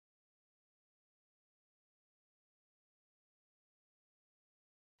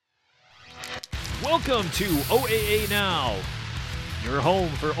Welcome to OAA Now, your home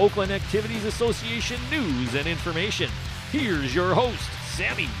for Oakland Activities Association news and information. Here's your host,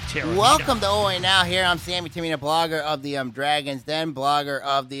 Sammy Terramina. Welcome to OAA Now. Here I'm Sammy Terramina, blogger of the Dragons Den, blogger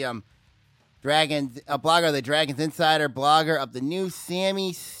of the blogger of the Dragons Insider, blogger of the new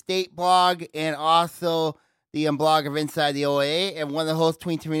Sammy State blog, and also the blogger of Inside the OAA, and one of the hosts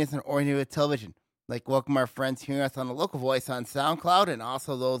between Termina's and Oriented Television. Like, welcome our friends hearing us on the local voice on SoundCloud, and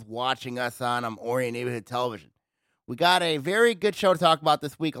also those watching us on Orient Neighborhood Television. We got a very good show to talk about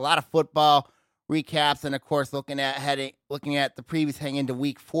this week. A lot of football recaps, and of course, looking at the previous hang into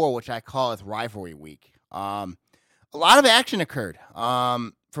Week 4, which I call as Rivalry Week. A lot of action occurred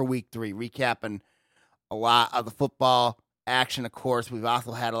for Week 3, recapping a lot of the football action. Of course, we've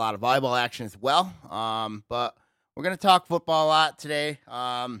also had a lot of volleyball action as well. But we're going to talk football a lot today.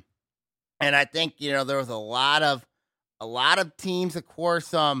 And I think, there was a lot of teams, of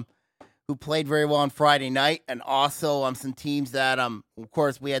course, who played very well on Friday night, and also some teams that, of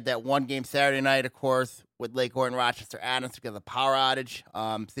course, we had that one game Saturday night, of course, with Lake Orion, Rochester, Adams, because of the power outage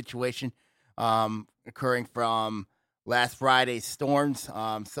situation occurring from last Friday's storms.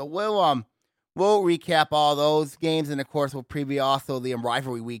 So we'll recap all those games, and of course, we'll preview also the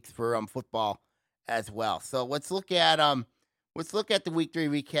rivalry weeks for football as well. So let's look at the Week 3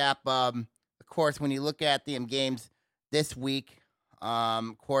 recap. Of course, when you look at the games this week,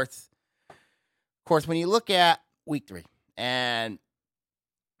 of course, when you look at Week 3, and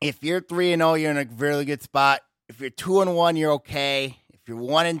if you're 3-0, you're in a really good spot. If you're 2-1, you're okay. If you're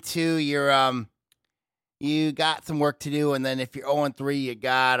 1-2, you got some work to do, and then if you're 0-3,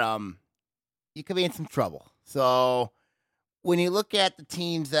 you could be in some trouble. So when you look at the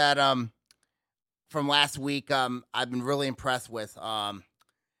teams that from last week, I've been really impressed with.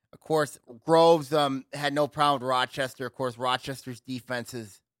 Of course, Groves had no problem with Rochester. Of course, Rochester's defense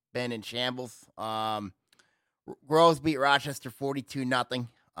has been in shambles. Groves beat Rochester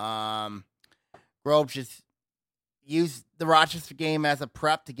 42-0. Groves just used the Rochester game as a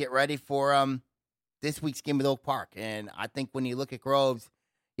prep to get ready for this week's game with Oak Park. And I think when you look at Groves,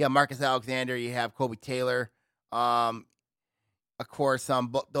 you have Marcus Alexander, you have Kobe Taylor. Of course,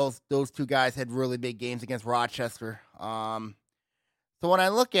 those two guys had really big games against Rochester. So when I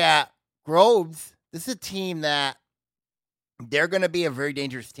look at Groves, this is a team that they're going to be a very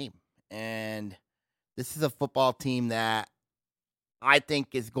dangerous team. And this is a football team that I think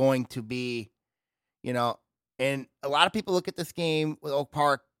is going to be, and a lot of people look at this game with Oak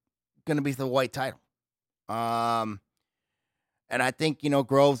Park going to be the white title. And I think,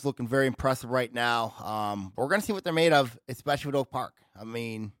 Groves looking very impressive right now. We're going to see what they're made of, especially with Oak Park. I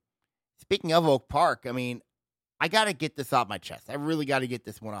mean, speaking of Oak Park, I got to get this off my chest. I really got to get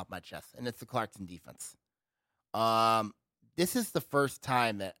this one off my chest, and it's the Clarkson defense. This is the first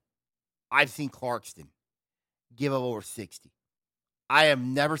time that I've seen Clarkson give up over 60. I have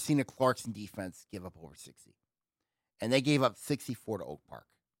never seen a Clarkson defense give up over 60. And they gave up 64 to Oak Park.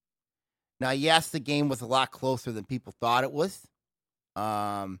 Now, yes, the game was a lot closer than people thought it was.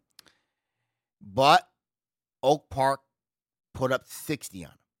 But Oak Park put up 60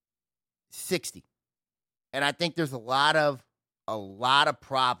 on them. 60. And I think there's a lot of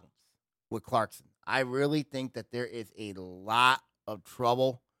problems with Clarkson. I really think that there is a lot of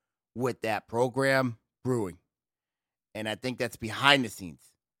trouble with that program brewing. And I think that's behind the scenes.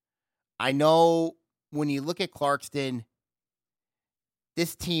 I know when you look at Clarkston,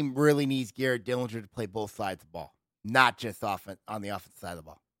 this team really needs Garrett Dillinger to play both sides of the ball, not just on the offensive side of the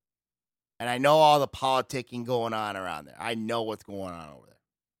ball. And I know all the politicking going on around there. I know what's going on over there.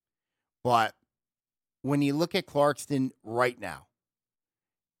 But when you look at Clarkston right now,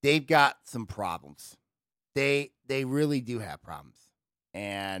 they've got some problems. They really do have problems.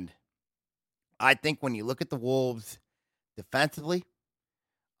 And I think when you look at the Wolves defensively,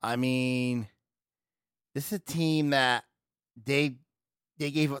 this is a team that they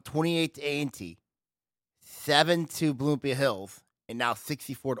gave up 28 to A&T, 7 to Bloomfield Hills, and now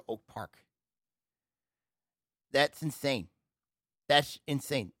 64 to Oak Park. That's insane. That's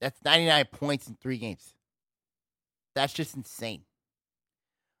insane. That's 99 points in 3 games. That's just insane.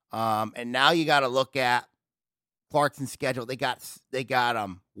 And now you got to look at Clarkson's schedule. They got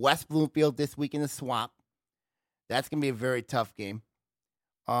West Bloomfield this week in the Swamp. That's gonna be a very tough game.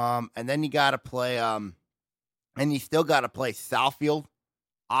 And then you got to play. And you still got to play Southfield,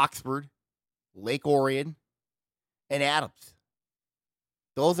 Oxford, Lake Orion, and Adams.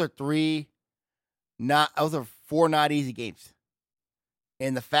 Those are 4 not easy games.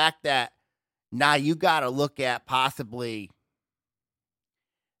 And the fact that now you got to look at possibly,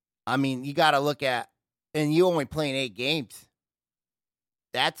 you got to look at, and you only playing 8 games.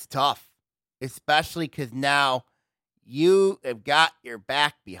 That's tough. especially because now you have got your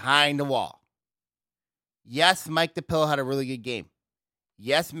back behind the wall. Yes, Mike DePillo had a really good game.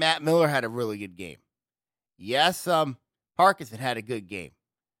 Yes, Matt Miller had a really good game. Yes, Parkinson had a good game.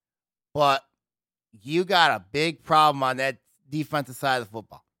 But you got a big problem on that defensive side of the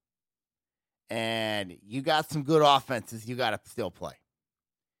football. And you got some good offenses you got to still play.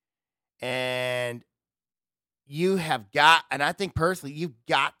 And you have got, and I think personally, you've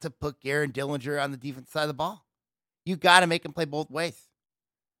got to put Aaron Dillinger on the defensive side of the ball. You got to make him play both ways.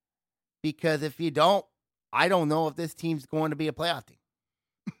 Because if you don't, I don't know if this team's going to be a playoff team.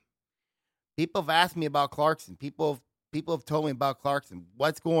 People have asked me about Clarkson. People have told me about Clarkson.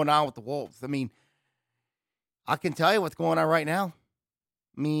 What's going on with the Wolves? I mean, I can tell you what's going on right now.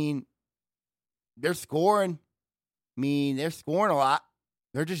 I mean, they're scoring. They're scoring a lot.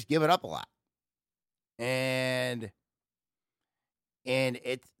 They're just giving up a lot. And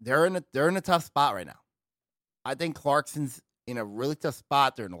they're in a tough spot right now. I think Clarkson's in a really tough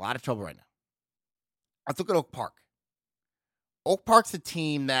spot. They're in a lot of trouble right now. Let's look at Oak Park. Oak Park's a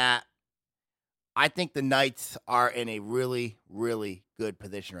team that I think the Knights are in a really, really good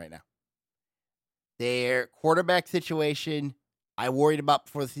position right now. Their quarterback situation, I worried about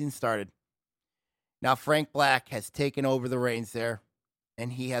before the season started. Now, Frank Black has taken over the reins there,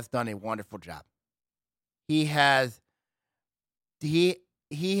 and he has done a wonderful job. He has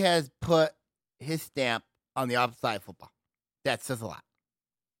put his stamp on the opposite side of football. That says a lot.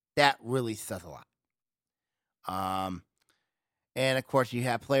 That really says a lot. And of course you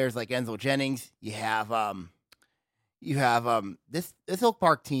have players like Enzo Jennings. You have this Oak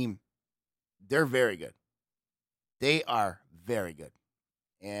Park team. They're very good. They are very good.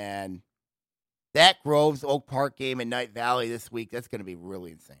 And that Groves Oak Park game in Night Valley this week, that's going to be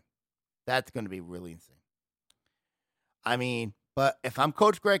really insane. That's going to be really insane. I mean, but if I'm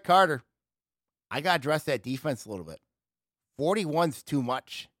Coach Greg Carter, I got to address that defense a little bit. 41's too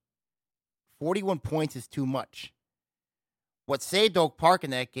much. 41 points is too much. What saved Oak Park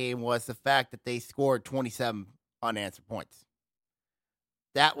in that game was the fact that they scored 27 unanswered points.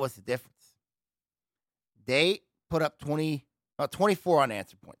 That was the difference. They put up 24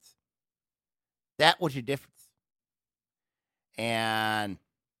 unanswered points. That was your difference. And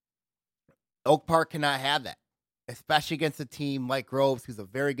Oak Park cannot have that, especially against a team like Groves, who's a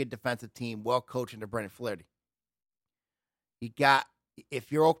very good defensive team, well coached under Brendan Flaherty.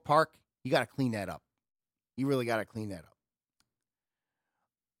 If you're Oak Park, you got to clean that up. You really got to clean that up.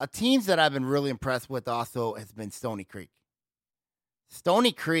 A team that I've been really impressed with also has been Stony Creek.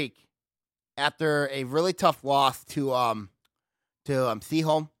 Stony Creek, after a really tough loss to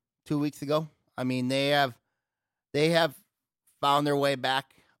Seaholm 2 weeks ago, I mean they have found their way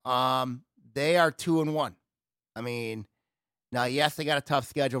back. They are 2-1. I mean, now yes, they got a tough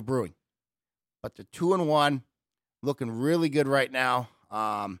schedule brewing, but they're 2-1, looking really good right now.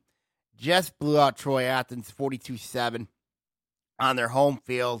 Just blew out Troy Athens 42-7 on their home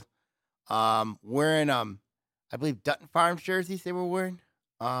field. Wearing I believe Dutton Farms jerseys they were wearing.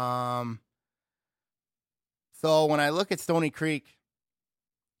 So when I look at Stony Creek,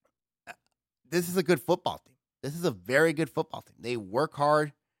 this is a good football team. This is a very good football team. They work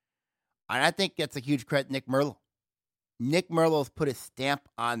hard. And I think that's a huge credit to Nick Merlo. Nick Merlo's put his stamp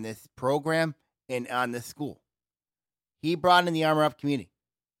on this program and on this school. He brought in the Armor Up community.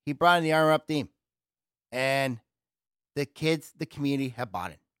 He brought in the Armor Up team. And the kids, the community have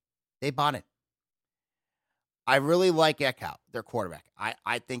bought it. They bought it. I really like Eckhout, their quarterback.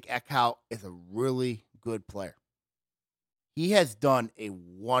 I think Eckhout is a really good player. He has done a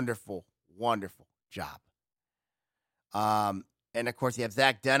wonderful, wonderful job. And of course you have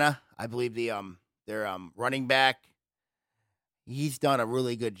Zach Denna. I believe their running back. He's done a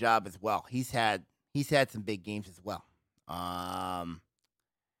really good job as well. He's had some big games as well. But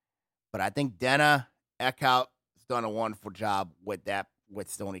I think Denna, Eckhout has done a wonderful job with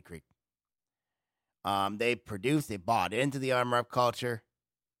Stony Creek. They bought into the Armor Up culture,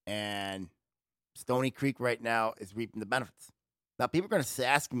 and Stony Creek right now is reaping the benefits. Now, people are going to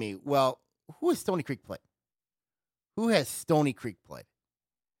ask me, well, who has Stony Creek played? Who has Stony Creek played?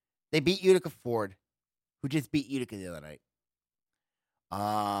 They beat Utica Ford, who just beat Utica the other night.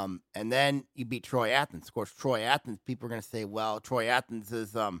 And then you beat Troy Athens. Of course, Troy Athens, people are going to say, well, Troy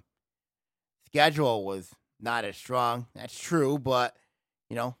Athens' schedule was not as strong. That's true, but,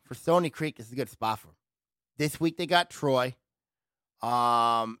 for Stony Creek, it's a good spot for them. This week they got Troy,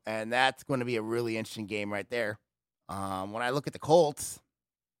 and that's going to be a really interesting game right there. When I look at the Colts,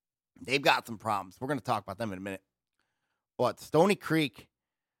 they've got some problems. We're going to talk about them in a minute. But Stony Creek,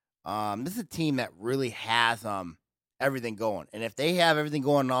 this is a team that really has everything going. And if they have everything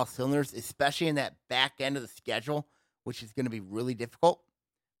going on all cylinders, especially in that back end of the schedule, which is going to be really difficult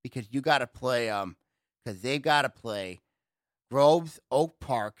because you got to play, because they've got to play Groves, Oak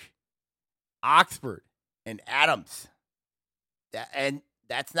Park, Oxford, and Adams. And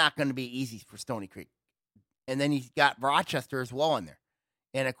that's not going to be easy for Stony Creek. And then he's got Rochester as well in there.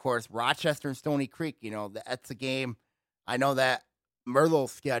 And, of course, Rochester and Stony Creek, that's a game. I know that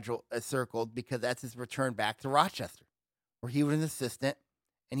Merlo's schedule is circled because that's his return back to Rochester, where he was an assistant,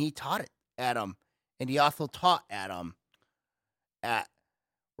 and he taught it at and he also taught at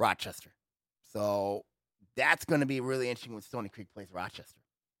Rochester. So that's going to be really interesting when Stony Creek plays Rochester.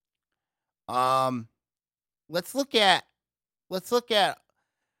 Let's look at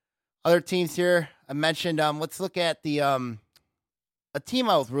other teams here. I mentioned let's look at the a team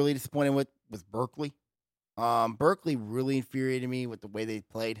I was really disappointed with was Berkeley. Berkeley really infuriated me with the way they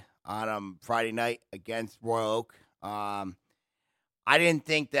played on Friday night against Royal Oak. I didn't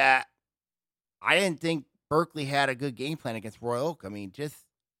think Berkeley had a good game plan against Royal Oak. I mean,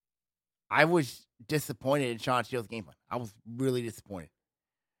 I was disappointed in Sean Shields' game plan. I was really disappointed.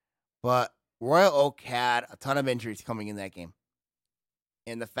 But Royal Oak had a ton of injuries coming in that game.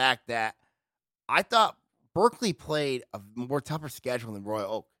 And the fact that I thought Berkeley played a more tougher schedule than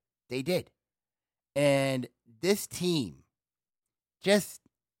Royal Oak. They did. And this team just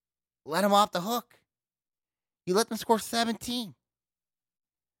let them off the hook. You let them score 17.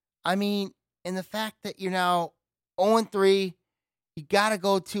 I mean, and the fact that you're now 0-3, you got to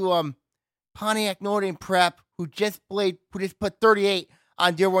go to Pontiac Notre Dame Prep, who just put 38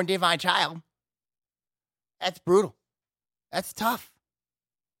 on Dearborn Divine Child. That's brutal. That's tough.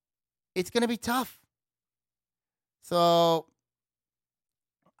 It's going to be tough. So,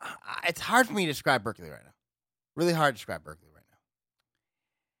 it's hard for me to describe Berkeley right now. Really hard to describe Berkeley right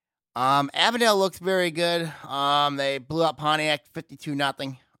now. Avondale looks very good. They blew out Pontiac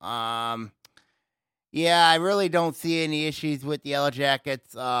 52-0. Yeah, I really don't see any issues with the Yellow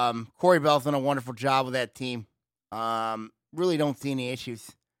Jackets. Corey Bell's done a wonderful job with that team. Really don't see any issues.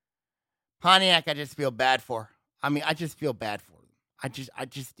 Pontiac, I just feel bad for. I mean, I just feel bad for them. I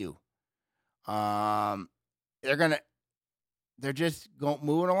just do. They're just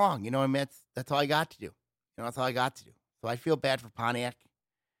moving along. You know what I mean? That's all I got to do. That's all I got to do. So I feel bad for Pontiac.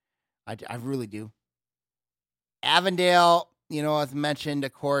 I really do. Avondale, as mentioned,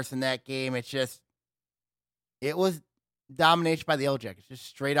 of course, in that game, it was domination by the Yellow Jackets. Just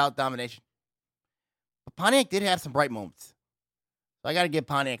straight out domination. But Pontiac did have some bright moments. So I got to give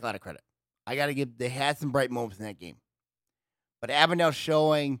Pontiac a lot of credit. They had some bright moments in that game. But Avondale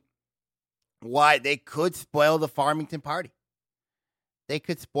showing why they could spoil the Farmington party. They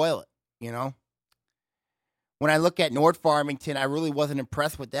could spoil it, When I look at North Farmington, I really wasn't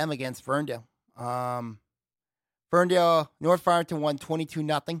impressed with them against Ferndale. North Farmington won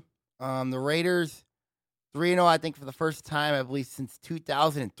 22-0. The Raiders, 3-0, I think, for the first time, I believe, since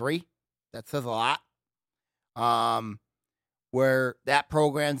 2003. That says a lot. Where that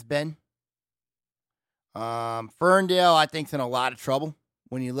program's been. Ferndale, I think, is in a lot of trouble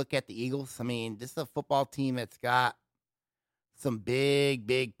when you look at the Eagles. I mean, this is a football team that's got some big,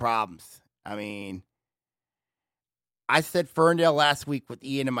 big problems. I mean, I said Ferndale last week with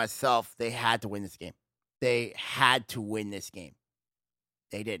Ian and myself, they had to win this game. They had to win this game.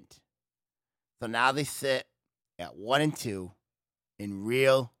 They didn't. So now they sit at 1-2 in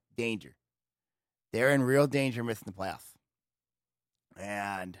real danger. They're in real danger missing the playoffs.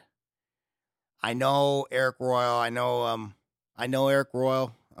 And I know Eric Royal. I know Eric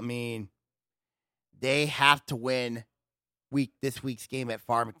Royal. I mean, they have to win this week's game at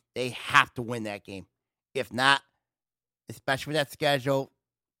Farmington. They have to win that game. If not, especially with that schedule,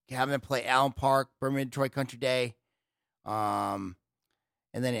 having to play Allen Park, Birmingham Detroit Country Day, and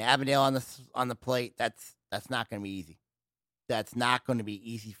then Avondale on the plate. That's not going to be easy. That's not going to be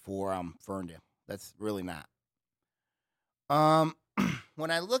easy for Ferndale. That's really not.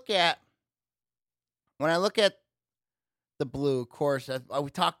 When I look at the Blue, of course, we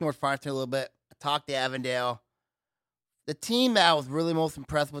talked North Farmington a little bit. I talked to Avondale. The team that I was really most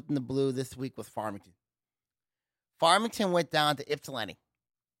impressed with in the Blue this week was Farmington. Farmington went down to Ypsilanti.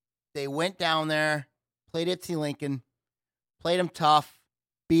 They went down there, played Ypsi Lincoln, played them tough,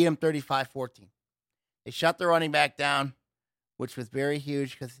 beat them 35-14. They shut the running back down, which was very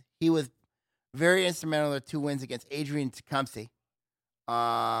huge because he was very instrumental in their 2 wins against Adrian Tecumseh.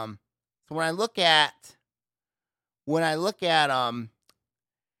 So when I look at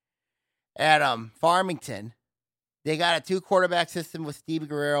Farmington, they got a 2-quarterback system with Steve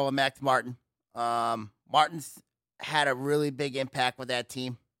Guerrero and Max Martin. Martin's had a really big impact with that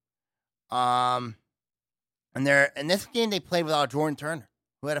team. And in this game, they played without Jordan Turner,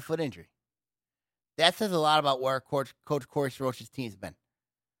 who had a foot injury. That says a lot about where Coach Corey Schroeder's team's been.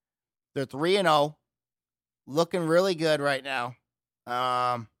 They're 3-0, looking really good right now.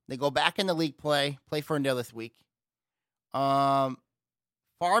 They go back in the league play Ferndale this week.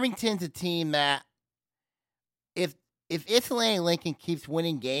 Farmington's a team that if Ypsilanti Lincoln keeps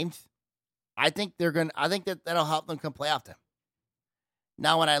winning games, I think that'll help them come playoff time.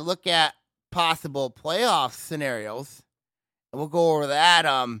 Now, when I look at possible playoff scenarios, and we'll go over that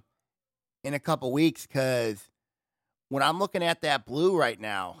in a couple weeks, because when I'm looking at that blue right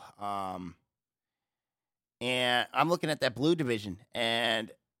now, and I'm looking at that blue division,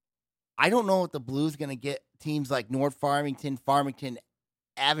 and I don't know if the blue's going to get teams like North Farmington,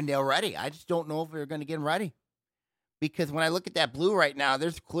 Avondale ready. I just don't know if they're going to get them ready. Because when I look at that blue right now,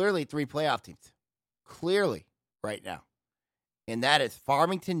 there's clearly 3 playoff teams. Clearly right now. And that is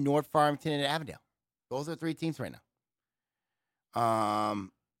Farmington, North Farmington, and Avondale. Those are 3 teams right now.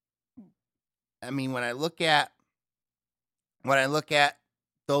 I mean, when I look at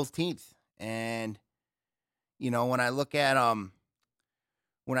those teams, and when I look at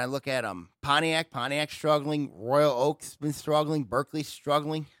Pontiac struggling, Royal Oak's been struggling, Berkeley's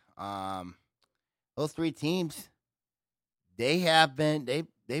struggling. Those 3 teams,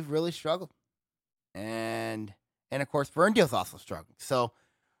 they've really struggled. And of course Ferndale's also struggling. So,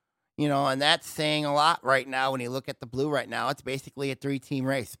 and that's saying a lot right now when you look at the blue right now. It's basically a 3-team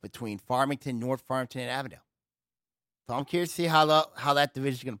race between Farmington, North Farmington, and Avondale. So I'm curious to see how that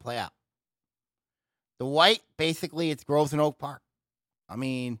division is going to play out. The white, basically, it's Groves and Oak Park. I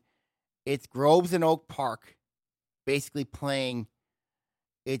mean, it's Groves and Oak Park basically playing.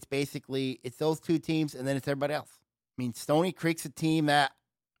 It's those 2 teams, and then it's everybody else. I mean, Stony Creek's a team that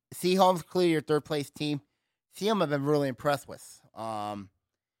Seaholm's clearly your 3rd place team. Seaholm I've been really impressed with.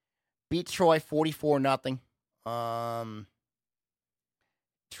 Beat Troy 44-0.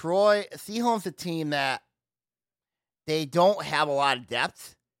 Seaholm's a team that they don't have a lot of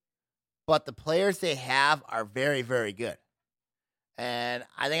depth, but the players they have are very, very good. And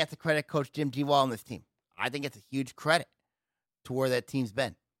I think that's a credit to Coach Jim G-Wall and this team. I think it's a huge credit to where that team's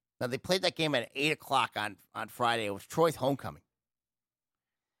been. Now, they played that game at 8 o'clock on Friday. It was Troy's homecoming.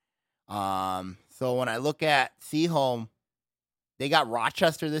 So when I look at Seaholm, they got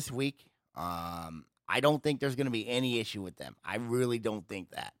Rochester this week. I don't think there's going to be any issue with them. I really don't think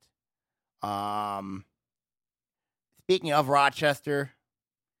that. Speaking of Rochester,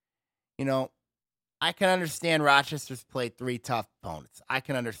 I can understand Rochester's played 3 tough opponents. I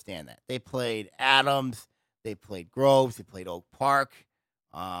can understand that. They played Adams, they played Groves, they played Oak Park.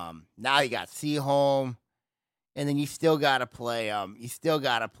 Now you got Seaholm, and then you still got to play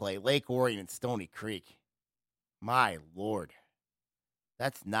Lake Orion and Stony Creek. My Lord,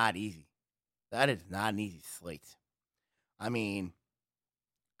 that's not easy. That is not an easy slate. I mean,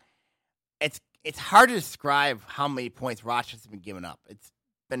 it's hard to describe how many points Rochester's been giving up. It's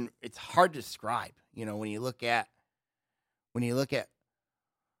hard to describe. When you look at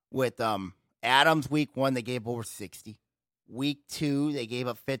with Adams week 1, they gave over 60. Week 2, they gave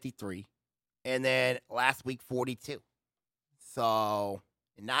up 53. And then last week, 42. So,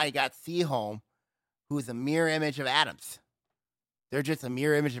 and now you got Seaholm, who's a mirror image of Adams. They're just a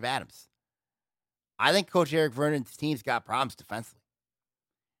mirror image of Adams. I think Coach Eric Vernon's team's got problems defensively.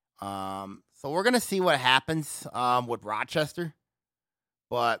 So we're going to see what happens with Rochester.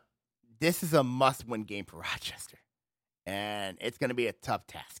 But this is a must-win game for Rochester. And it's going to be a tough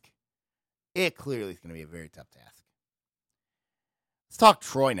task. It clearly is going to be a very tough task. Let's talk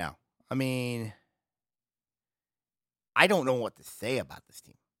Troy now. I mean, I don't know what to say about this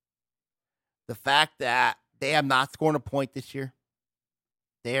team. The fact that they have not scored a point this year.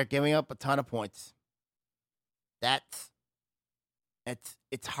 They are giving up a ton of points. It's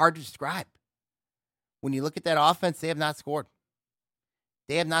hard to describe. When you look at that offense, they have not scored.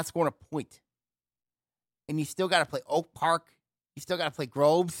 They have not scored a point. And you still got to play Oak Park. You still got to play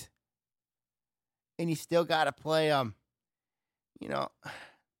Groves. And you still got to play,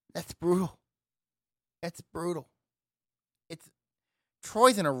 that's brutal. That's brutal.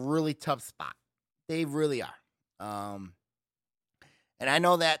 Troy's in a really tough spot. They really are. And I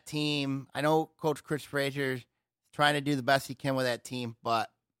know that team. I know Coach Chris Frazier is trying to do the best he can with that team, but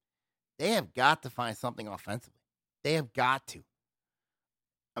they have got to find something offensively. They have got to.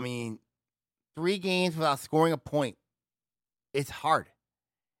 I mean, 3 games without scoring a point, it's hard.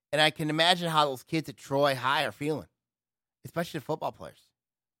 And I can imagine how those kids at Troy High are feeling, especially the football players.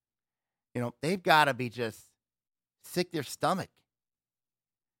 They've got to be just sick to their stomach.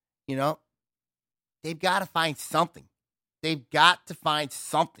 They've got to find something. They've got to find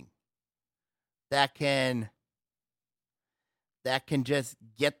something that can that can just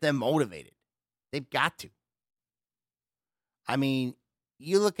get them motivated. They've got to. I mean,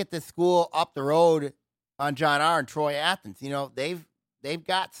 you look at the school up the road on John R. and Troy Athens. They've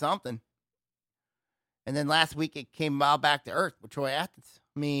got something. And then last week it came back to earth with Troy Athens.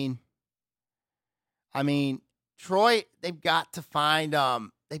 I mean, Troy. They've got to find a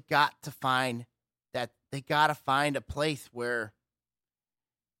place where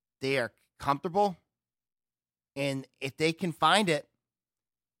they are comfortable, and if they can find it,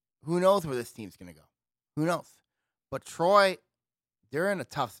 who knows where this team's going to go? Who knows? But Troy, they're in a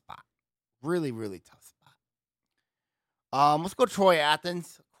tough spot. Really, really tough spot. Let's go Troy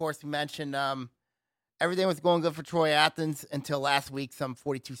Athens. Of course, we mentioned everything was going good for Troy Athens until last week, some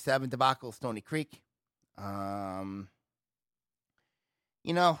 42-7 debacle of Stony Creek. It's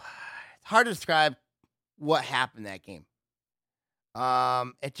hard to describe what happened in that game.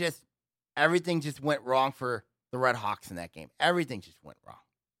 Everything just went wrong for the Red Hawks in that game. Everything just went wrong.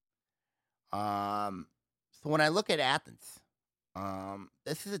 So when I look at Athens,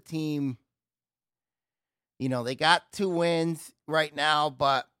 this is a team, they got 2 wins right now,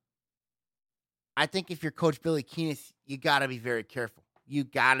 but I think if you're Coach Billy Keenis, you got to be very careful. You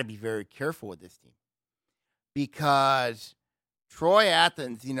got to be very careful with this team because Troy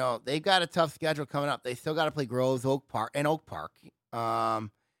Athens, they've got a tough schedule coming up. They still got to play Groves, Oak Park. They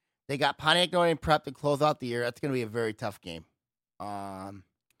got Pontiac Northern Prep to close out the year. That's going to be a very tough game. But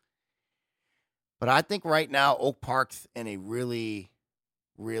I think right now Oak Park's in a really,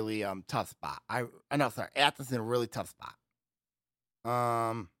 really tough spot. Athens in a really tough spot.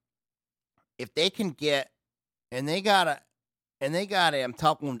 If they can get, and they got a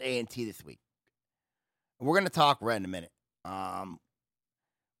tough one with A&T this week. We're going to talk Red in a minute.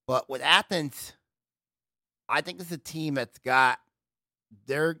 But with Athens, I think it's a team that's got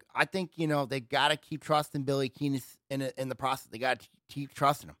they've got to keep trusting Billy Keenis in the process. They got to keep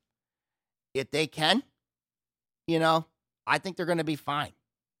trusting him. If they can, I think they're going to be fine.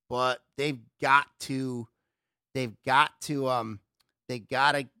 But they've got to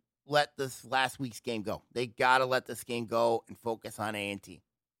let this last week's game go. They got to let this game go and focus on A&T.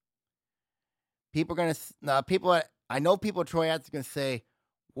 I know people at Troy Athens are going to say,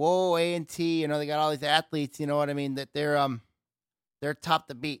 whoa, A&T, they got all these athletes, you know what I mean, that they're tough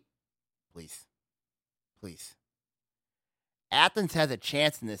to beat. Please. Athens has a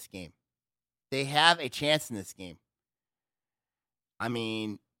chance in this game. They have a chance in this game. I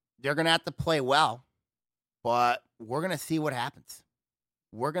mean, they're going to have to play well, but we're going to see what happens.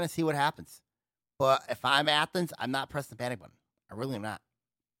 But if I'm Athens, I'm not pressing the panic button. I really am not.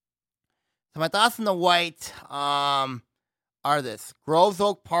 So my thoughts on the white are this: Groves,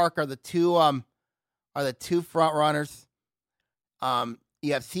 Oak Park are the two front runners.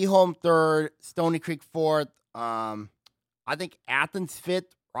 You have Seaholm third, Stony Creek fourth. I think Athens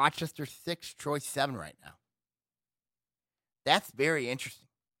fifth, Rochester sixth, Troy 7 right now. That's very interesting.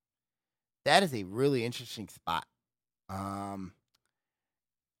 That is a really interesting spot.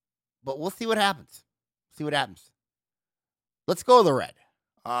 But we'll see what happens. Let's go to the Red.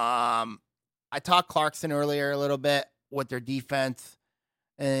 I talked Clarkson earlier a little bit with their defense.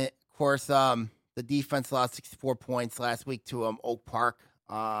 And of course, the defense lost 64 points last week to Oak Park.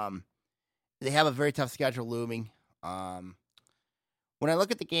 They have a very tough schedule looming. When I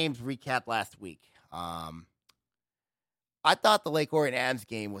look at the games recap last week, I thought the Lake Orion Adams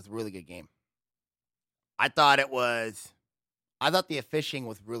game was a really good game. I thought the officiating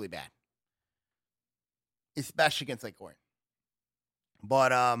was really bad, especially against Lake Orion.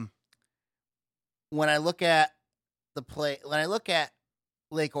 But when I look at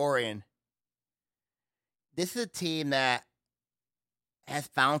Lake Orion, this is a team that has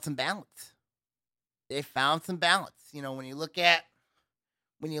found some balance. They found some balance. When you look at,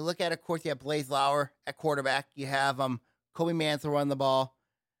 of course, you have Blaze Lauer at quarterback. You have Kobe Mansell run the ball.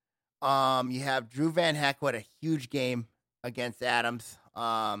 You have Drew Van Heck who had a huge game against Adams.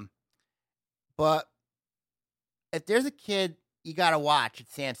 But if there's a kid you got to watch,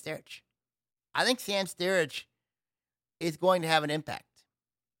 it's Sam Sterich. I think Sam Sterich is going to have an impact.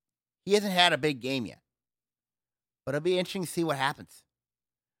 He hasn't had a big game yet, but it'll be interesting to see what happens.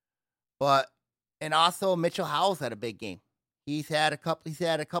 And also Mitchell Howells had a big game. He's had a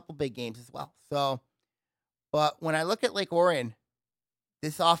couple big games as well. So, but when I look at Lake Orion,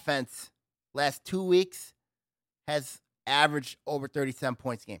 this offense last 2 weeks has averaged over 37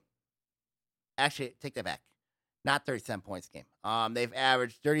 points a game. Actually, take that back. Not 37 points a game. They've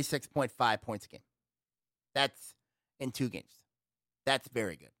averaged 36.5 points a game. That's in 2 games. That's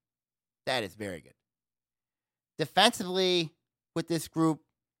very good. That is very good. Defensively, with this group,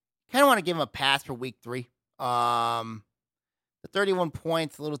 kind of want to give them a pass for week 3. The 31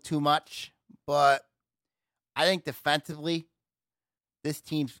 points a little too much, but I think defensively, this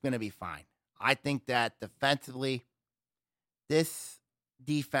team's going to be fine. I think that defensively, this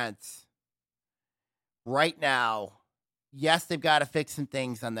defense right now, yes, they've got to fix some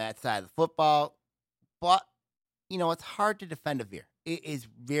things on that side of the football, but, it's hard to defend a Veer. It is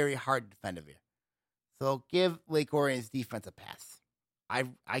very hard to defend a Veer. So give Lake Orion's defense a pass. I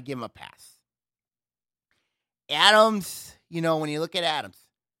give him a pass. Adams, when you look at Adams,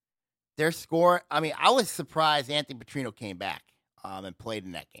 their score, I was surprised Anthony Petrino came back and played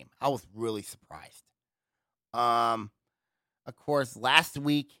in that game. I was really surprised. Of course, last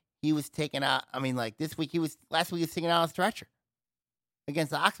week he was taken out. Last week he was taken out on a stretcher.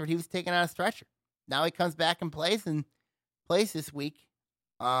 Against Oxford, he was taken out on a stretcher. Now he comes back and plays this week.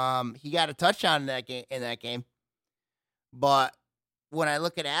 He got a touchdown in that game. But when I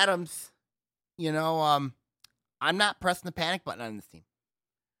look at Adams, I'm not pressing the panic button on this team.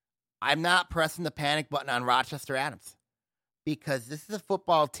 I'm not pressing the panic button on Rochester Adams because this is a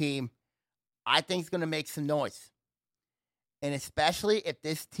football team I think is going to make some noise. And especially if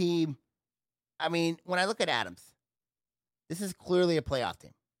this team, when I look at Adams, this is clearly a playoff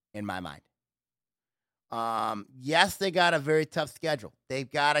team in my mind. Yes, they got a very tough schedule. They've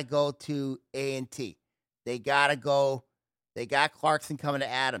got to go to A&T. They got Clarkson coming to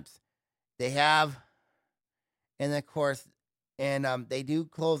Adams. They have, and of course, they do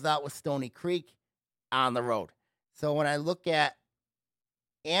close out with Stony Creek on the road. So when I look at,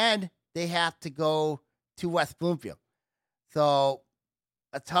 and they have to go to West Bloomfield. So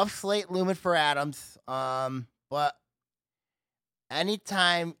a tough slate looming for Adams. But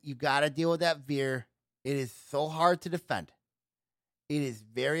anytime you got to deal with that Veer, it is so hard to defend. It is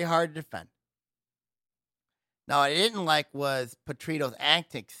very hard to defend. Now, what I didn't like was Petrino's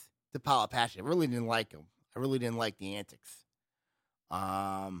antics to Paolo Pasci. I really didn't like him. I really didn't like the antics.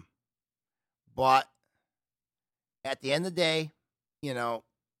 But at the end of the day, you're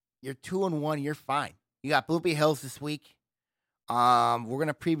 2-1, you're fine. You got Bloomfield Hills this week. We're going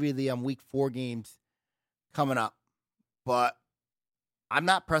to preview the week 4 games coming up. But I'm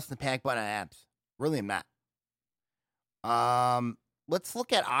not pressing the panic button on Adams. Really am not. Let's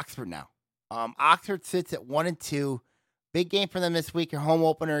look at Oxford now. Oxford sits at 1-2. Big game for them this week. Your home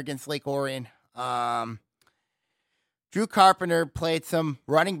opener against Lake Orion. Drew Carpenter played some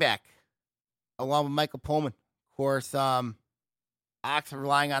running back along with Michael Pullman. Of course, Oxford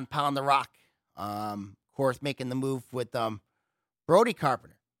relying on Pound the Rock. Of course, making the move with Brody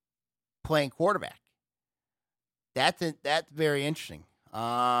Carpenter playing quarterback. That's very interesting.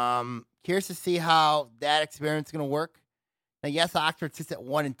 Curious to see how that experience is going to work. Now, yes, Oxford sits at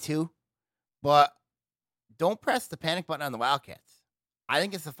 1-2, but don't press the panic button on the Wildcats. I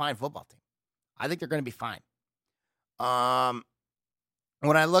think it's a fine football team. I think they're going to be fine.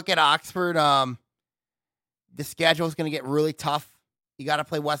 When I look at Oxford, the schedule is going to get really tough. You got to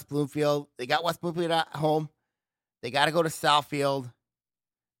play West Bloomfield. They got West Bloomfield at home. They got to go to Southfield.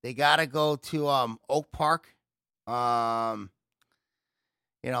 They got to go to Oak Park.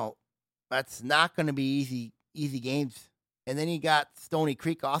 That's not going to be easy games. And then you got Stony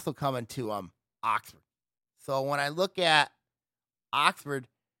Creek also coming to Oxford. So when I look at Oxford,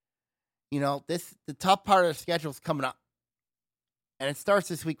 the tough part of the schedule is coming up. And it starts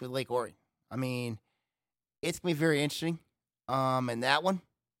this week with Lake Orion. It's going to be very interesting in that one.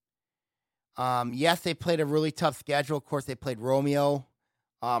 Yes, they played a really tough schedule. Of course, they played Romeo.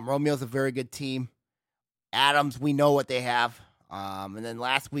 Romeo's a very good team. Adams, we know what they have. And then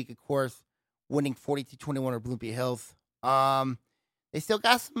last week, of course, winning 42-21 over Bloomfield Hills. They still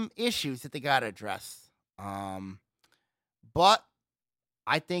got some issues that they got to address. But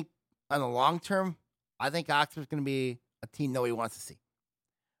I think on the long term, I think Oxford's going to be a team nobody wants to see.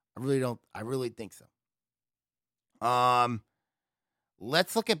 I really think so.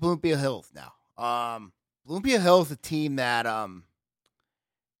 Let's look at Bloomfield Hills now. Bloomfield Hills is a team that,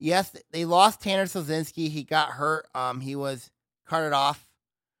 yes, they lost Tanner Sozinski. He got hurt. He was carted off.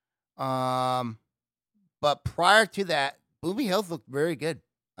 But prior to that, Bloomfield Hills looked very good.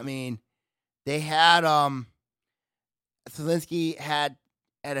 They had, Sozinski had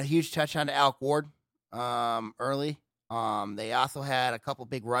a huge touchdown to Alec Ward, early. They also had a couple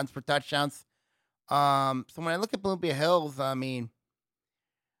big runs for touchdowns. So when I look at Bloomfield Hills,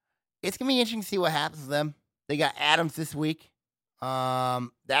 it's going to be interesting to see what happens to them. They got Adams this week.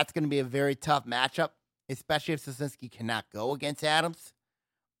 That's going to be a very tough matchup, especially if Sosinski cannot go against Adams.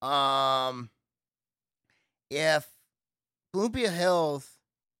 If Bloomfield Hills,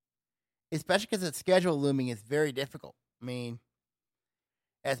 especially because its schedule looming is very difficult.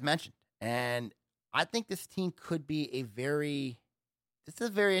 As mentioned, and I think this team could be this is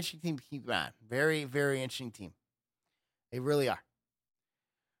a very interesting team to keep on. Very, very interesting team. They really are.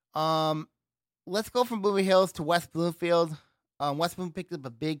 Let's go from Blue Hills to West Bloomfield. West Bloomfield picked up a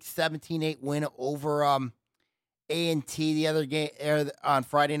big 17-8 win over A&T the other game on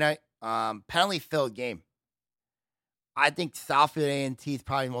Friday night. Penalty-filled game. I think Southfield A&T is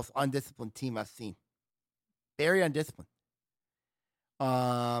probably the most undisciplined team I've seen. Very undisciplined.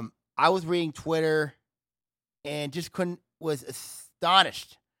 I was reading Twitter and just was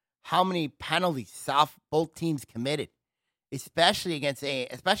astonished how many penalties both teams committed, especially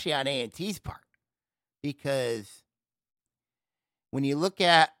on A&T's part. Because when you look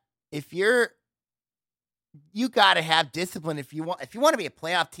at, you got to have discipline if you want to be a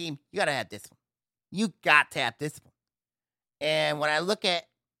playoff team, you got to have discipline. You got to have discipline. And when I look at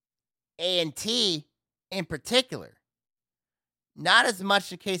A&T in particular, not as much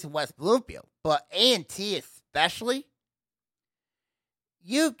the case of West Bloomfield, but A&T especially,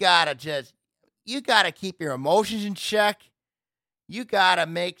 you gotta keep your emotions in check. You gotta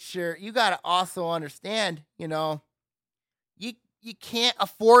make sure, you gotta also understand, you can't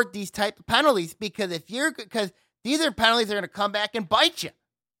afford these type of penalties because these are penalties that are gonna come back and bite you.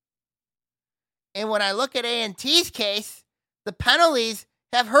 And when I look at A&T's case, the penalties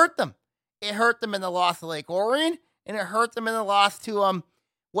have hurt them. It hurt them in the loss to Lake Orion, and it hurt them in the loss to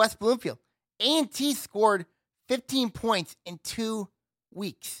West Bloomfield. A&T scored 15 points in 2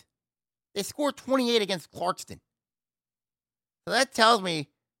 weeks. They scored 28 against Clarkston. So that tells me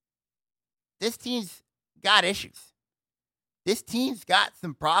this team's got issues. This team's got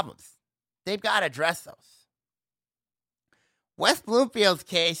some problems. They've got to address those. West Bloomfield's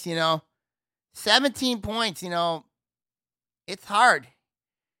case, 17 points, it's hard.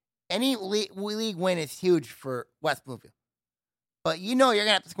 Any league win is huge for West Bloomfield. But you're going to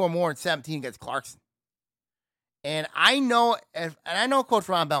have to score more than 17 against Clarkston. And I know Coach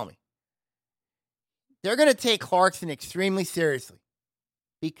Ron Bellamy. They're going to take Clarkston extremely seriously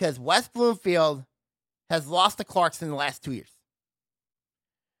because West Bloomfield has lost to Clarkston in the last 2 years.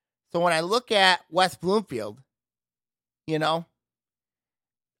 So when I look at West Bloomfield, I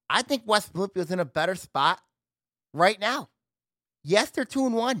think West Bloomfield's in a better spot right now. Yes, they're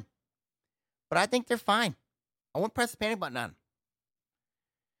 2-1, but I think they're fine. I won't press the panic button on them.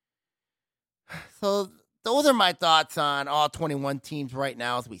 So those are my thoughts on all 21 teams right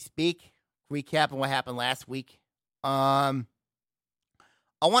now as we speak. Recapping what happened last week. I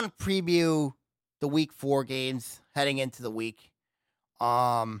want to preview the week 4 games heading into the week.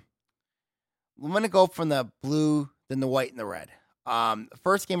 I'm going to go from the blue, then the white, and the red. The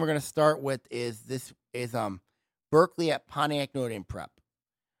first game we're going to start with is Berkeley at Pontiac Notre Dame Prep.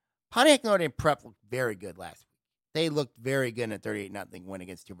 Pontiac Notre Dame Prep looked very good last week. They looked very good in a 38-0 win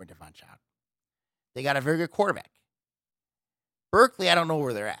against Hubert Devon Child. They got a very good quarterback. Berkeley, I don't know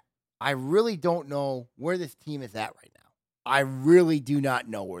where they're at. I really don't know where this team is at right now. I really do not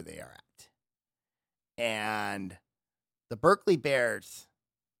know where they are at. And the Berkeley Bears,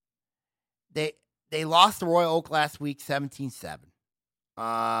 they lost to Royal Oak last week, 17-7.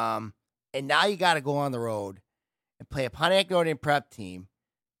 And now you got to go on the road and play a Pontiac Notre Dame Prep team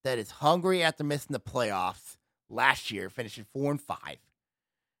that is hungry after missing the playoffs last year, finishing 4-5.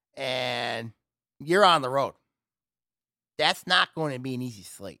 And you're on the road. That's not going to be an easy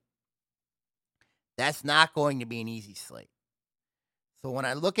slate. So when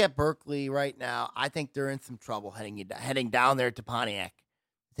I look at Berkeley right now, I think they're in some trouble heading down there to Pontiac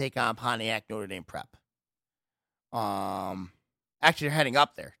to take on Pontiac Notre Dame Prep. Actually, they're heading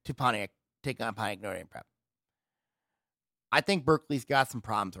up there to Pontiac, take on Pontiac Notre Dame Prep. I think Berkeley's got some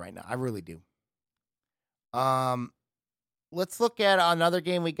problems right now. I really do. Let's look at another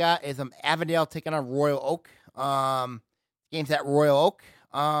game we got is Avondale taking on Royal Oak. Game's at Royal Oak.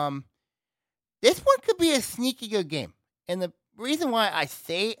 This one could be a sneaky good game. And the reason why I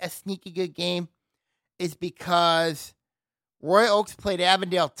say a sneaky good game is because Royal Oaks played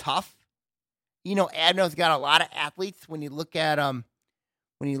Avondale tough. Avondale's got a lot of athletes when you look at of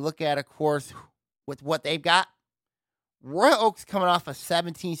course, with what they've got. Royal Oaks coming off a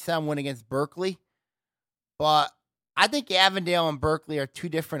 17-7 win against Berkeley. But I think Avondale and Berkeley are two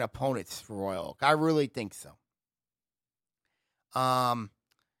different opponents for Royal Oak. I really think so.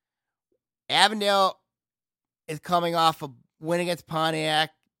 Avondale is coming off a win against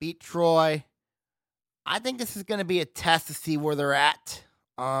Pontiac, beat Troy. I think this is going to be a test to see where they're at.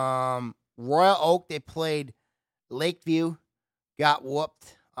 Royal Oak, they played Lakeview, got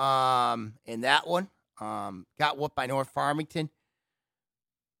whooped in that one. Got whooped by North Farmington.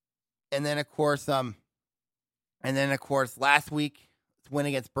 And then of course last week, it's win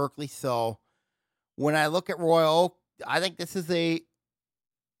against Berkeley. So when I look at Royal Oak, I think this is a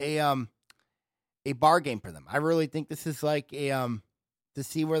bar game for them. I really think this is like to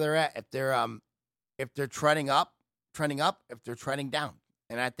see where they're at. If they're trending up, if they're trending down.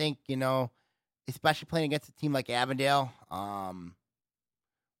 And I think, especially playing against a team like Avondale,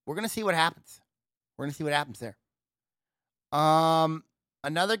 we're going to see what happens. We're going to see what happens there.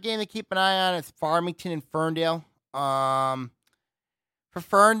 Another game to keep an eye on is Farmington and Ferndale. For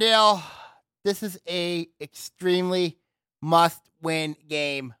Ferndale, this is a extremely must-win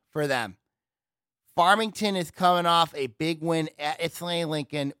game for them. Farmington is coming off a big win at Ypsilanti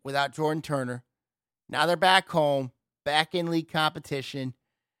Lincoln without Jordan Turner. Now they're back home, back in league competition,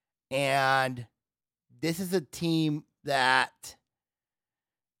 and this is a team that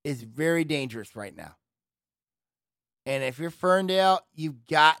is very dangerous right now. And if you're Ferndale, you've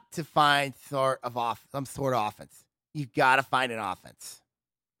got to find some sort of offense. You've got to find an offense.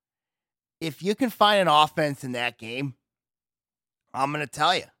 If you can find an offense in that game, I'm going to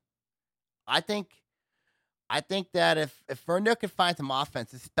tell you, I think that if Ferndale can find some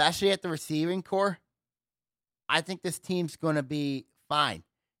offense, especially at the receiving core, I think this team's going to be fine.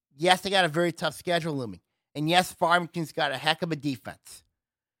 Yes, they got a very tough schedule looming. And yes, Farmington's got a heck of a defense.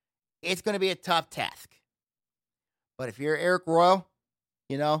 It's going to be a tough task. But if you're Eric Royal,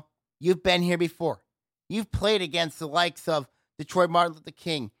 you've been here before. You've played against the likes of Detroit Martin Luther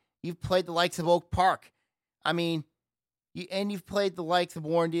King. You've played the likes of Oak Park. And you've played the likes of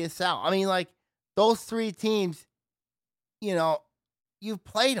Warren DeSalle. Those three teams, you've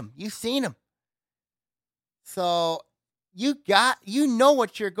played them. You've seen them. So you know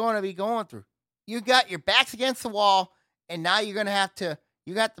what you're going to be going through. You got your backs against the wall, and now you got to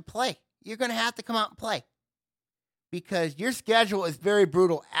play. You're going to have to come out and play. Because your schedule is very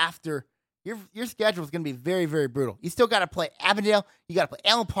brutal after your schedule is going to be very, very brutal. You still got to play Avondale. You got to play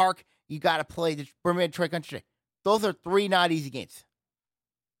Allen Park. You got to play the Birmingham Detroit Country Day. Those are three not easy games.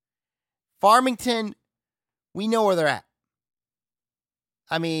 Farmington, we know where they're at.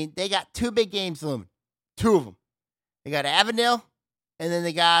 They got two big games looming. Two of them. They got Avondale, and then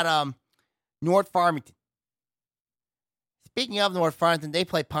they got North Farmington. Speaking of North Farmington, they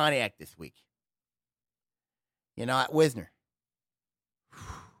play Pontiac this week. At Wisner.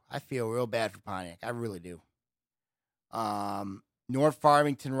 I feel real bad for Pontiac. I really do. North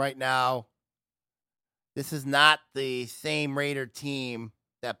Farmington right now, this is not the same Raider team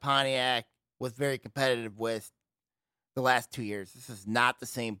that Pontiac was very competitive with the last 2 years. This is not the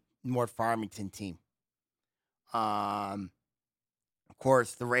same North Farmington team. Of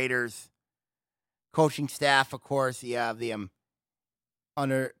course, the Raiders coaching staff, of course, you have the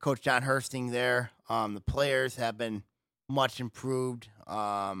under Coach John Hursting there. The players have been much improved.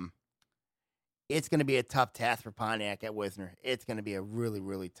 It's going to be a tough task for Pontiac at Wisner. It's going to be a really,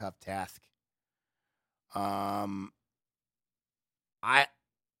 really tough task. That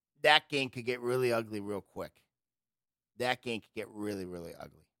game could get really ugly real quick. That game could get really, really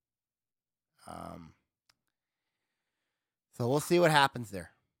ugly. So we'll see what happens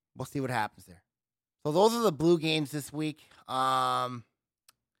there. So those are the blue games this week.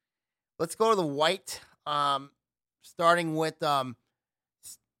 Let's go to the white, starting with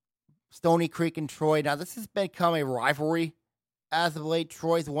Stony Creek and Troy. Now, this has become a rivalry as of late.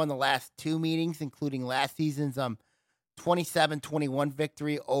 Troy's won the last two meetings, including last season's 27-21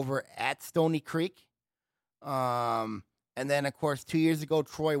 victory over at Stony Creek. And then, of course, 2 years ago,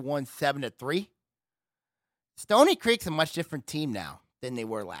 Troy won 7-3. Stony Creek's a much different team now than they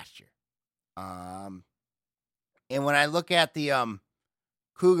were last year. And when I look at the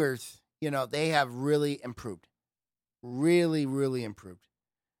Cougars, they have really improved. Really, really improved.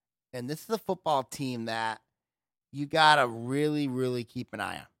 And this is a football team that you got to really, really keep an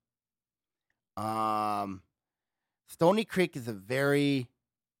eye on. Stony Creek is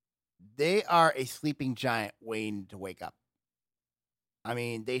they are a sleeping giant waiting to wake up.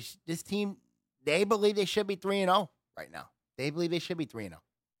 This team, they believe they should be 3-0 right now. They believe they should be 3-0.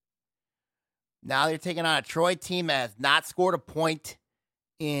 Now they're taking on a Troy team that has not scored a point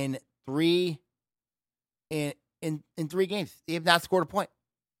in three games. They have not scored a point.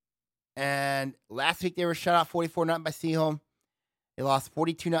 And last week they were shut out 44-0 by Seaholm. They lost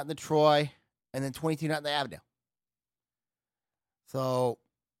 42-0 to Troy, and then 22-0 to Avondale. So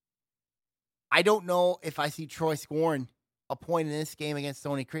I don't know if I see Troy scoring a point in this game against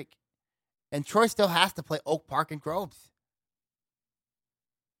Stony Creek. And Troy still has to play Oak Park and Groves.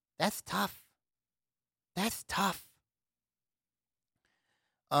 That's tough.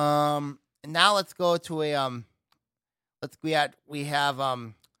 And now let's go to we have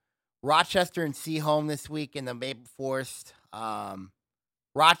Rochester and Seaholm this week in the Maple Forest.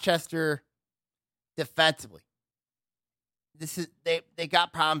 Rochester defensively. They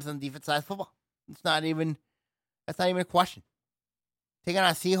got problems on the defense side of football. That's not even a question. Taking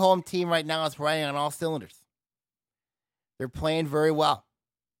on a Seaholm team right now is running on all cylinders. They're playing very well.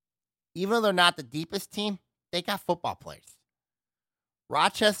 Even though they're not the deepest team, they got football players.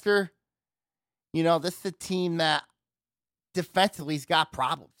 Rochester, this is a team that defensively has got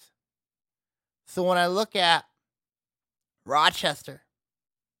problems. So when I look at Rochester,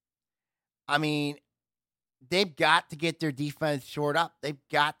 I mean, they've got to get their defense shored up. They've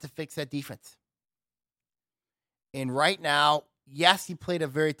got to fix that defense. And right now, yes, you played a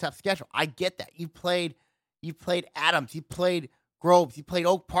very tough schedule. I get that. You played Adams, you played Groves, you played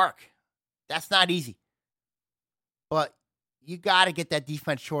Oak Park. That's not easy. But you got to get that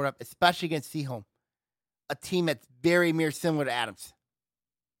defense shored up, especially against Seaholm, a team that's very similar to Adams.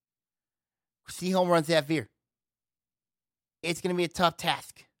 Seaholm runs that veer. It's going to be a tough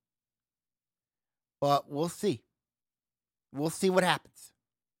task. But we'll see. We'll see what happens.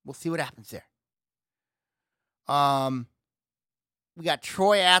 We'll see what happens there. We got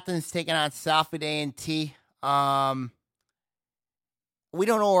Troy Athens taking on Southfield A&T. We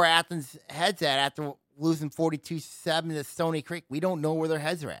don't know where Athens' head's at after losing 42-7 to Stony Creek. We don't know where their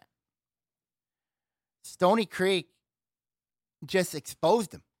heads are at. Stony Creek just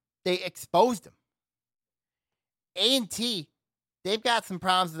exposed them. They exposed them. A&T, they've got some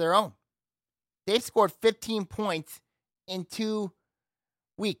problems of their own. They've scored 15 points in 2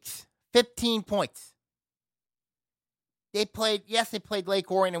 weeks. 15 points. They played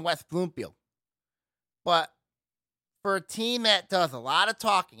Lake Orion and West Bloomfield. But for a team that does a lot of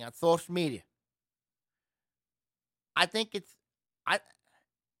talking on social media, I think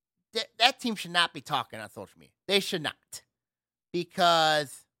that team should not be talking on social media. They should not.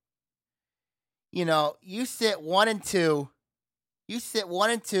 Because, you sit 1 and 2. You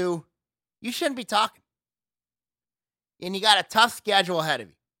shouldn't be talking. And you got a tough schedule ahead of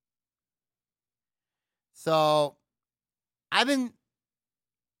you. So,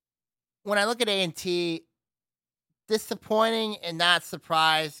 when I look at A&T, disappointing and not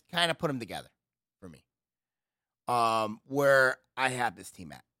surprised, kind of put them together for me. Where I have this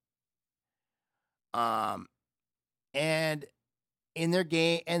team at. And in their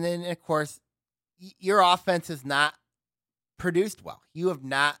game, and then of course, your offense has not produced well. You have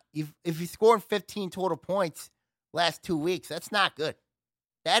not. If you scored 15 total points last 2 weeks, that's not good.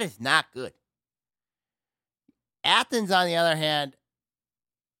 That is not good. Athens, on the other hand,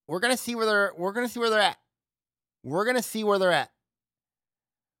 we're gonna see where they're at. We're gonna see where they're at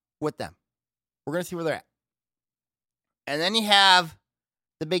with them. We're gonna see where they're at. And then you have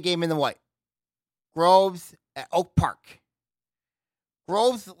the big game in the white. Groves at Oak Park.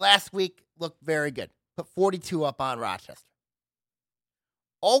 Groves last week looked very good. Put 42 up on Rochester.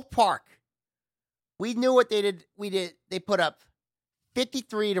 Oak Park. We knew what they did. They put up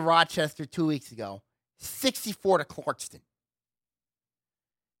 53 to Rochester 2 weeks ago. 64 to Clarkston.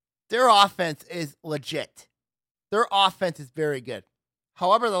 Their offense is legit. Their offense is very good.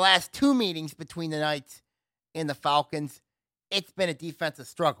 However, the last 2 meetings between the Knights and the Falcons, it's been a defensive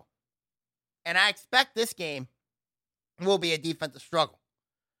struggle. And I expect this game will be a defensive struggle.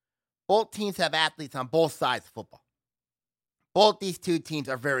 Both teams have athletes on both sides of football. Both these two teams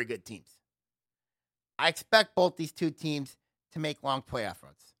are very good teams. I expect both these two teams to make long playoff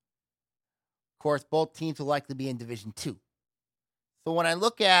runs. Of course, both teams will likely be in Division II. So when I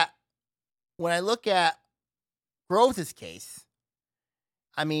look at Groves' case,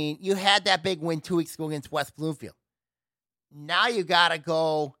 I mean, you had that big win 2 weeks ago against West Bloomfield. Now you got to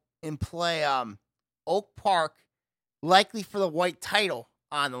go and play Oak Park, likely for the white title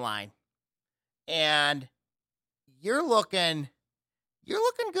on the line. And you're looking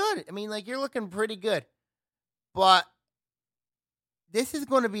good. I mean, you're looking pretty good. But this is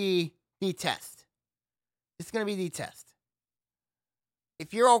going to be the test. It's going to be the test.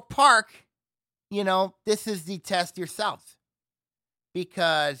 If you're Oak Park, this is the test yourselves.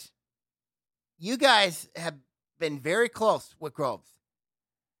 Because you guys have been very close with Groves.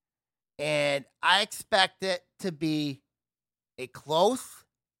 And I expect it to be a close,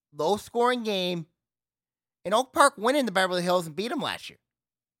 low-scoring game. And Oak Park went into Beverly Hills and beat them last year.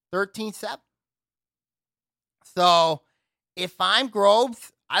 13-7. So, if I'm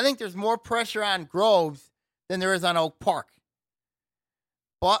Groves, I think there's more pressure on Groves than there is on Oak Park.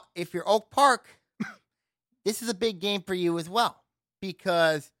 But if you're Oak Park, this is a big game for you as well.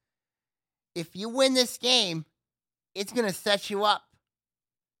 Because if you win this game, it's going to set you up.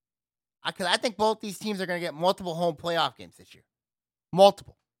 Because I think both these teams are going to get multiple home playoff games this year.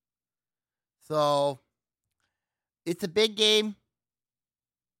 Multiple. So, it's a big game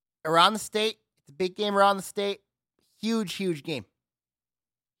around the state. It's a big game around the state. Huge, huge game.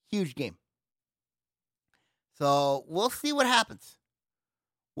 Huge game. So we'll see what happens.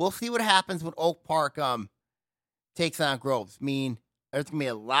 We'll see what happens when Oak Park takes on Groves. I mean, there's going to be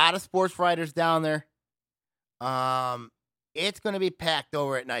a lot of sports writers down there. It's going to be packed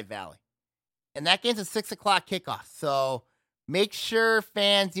over at Night Valley. And that game's a 6 o'clock kickoff. So make sure,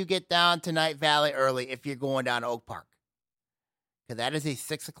 fans, you get down to Night Valley early if you're going down to Oak Park. Because that is a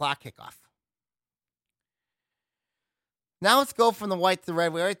 6 o'clock kickoff. Now let's go from the white to the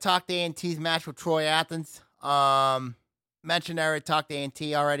red. We already talked A&T's match with Troy Athens. Mentioned I already talked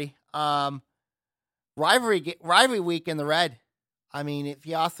A&T already. Rivalry week in the red. I mean, if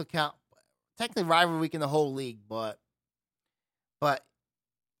you also count, technically rivalry week in the whole league, but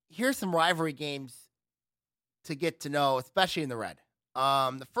here's some rivalry games to get to know, especially in the red.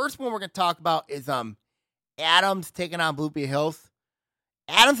 The first one we're going to talk about is Adams taking on Bloomfield Hills.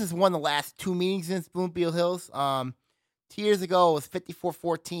 Adams has won the last 2 meetings against Bloomfield Hills. 2 years ago, it was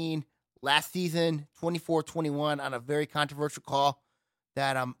 54-14. Last season, 24-21 on a very controversial call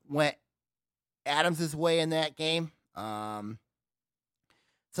that went Adams' way in that game.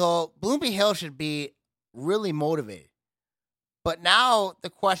 So Bloomfield Hills should be really motivated. But now the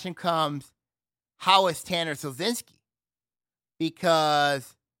question comes, how is Tanner Sozinski?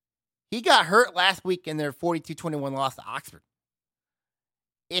 Because he got hurt last week in their 42-21 loss to Oxford.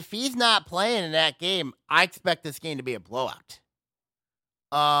 If he's not playing in that game, I expect this game to be a blowout.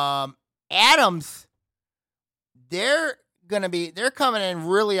 Adams, they're coming in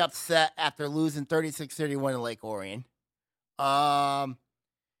really upset after losing 36-31 to Lake Orion.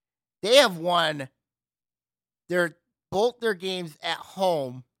 They have won both their games at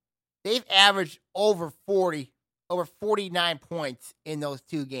home. They've averaged over 49 points in those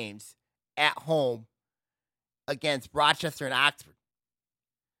 2 games at home against Rochester and Oxford.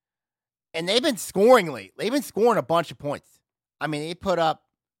 And they've been scoring late. They've been scoring a bunch of points. I mean, they put up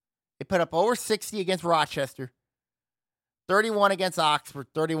over 60 against Rochester, 31 against Oxford,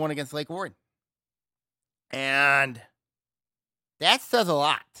 31 against Lake Orion. And that says a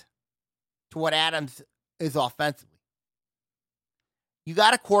lot to what Adams is offensively. You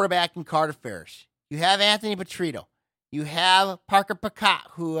got a quarterback in Carter Farish. You have Anthony Petrito. You have Parker Pacat,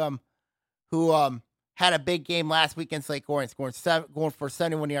 who had a big game last week against Lake Orion, going for a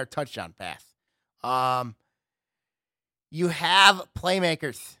 71-yard touchdown pass. You have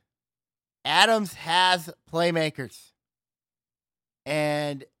playmakers. Adams has playmakers.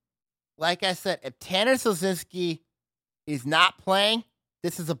 And like I said, if Tanner Sozinski is not playing,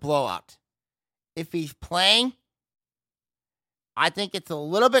 this is a blowout. If he's playing, I think it's a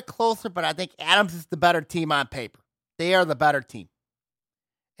little bit closer, but I think Adams is the better team on paper. They are the better team.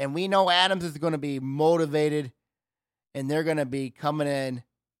 And we know Adams is going to be motivated, and they're going to be coming in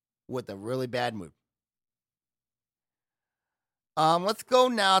with a really bad mood. Let's go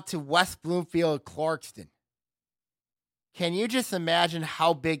now to West Bloomfield, Clarkston. Can you just imagine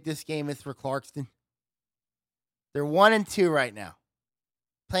how big this game is for Clarkston? They're 1-2 right now.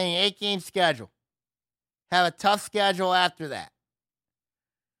 Playing an 8-game schedule. Have a tough schedule after that.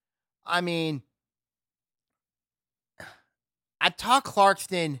 I mean, I talked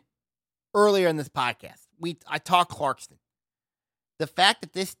Clarkston earlier in this podcast. I talked Clarkston. The fact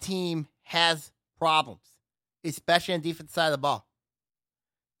that this team has problems, especially on the defensive side of the ball.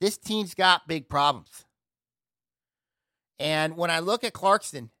 This team's got big problems. And when I look at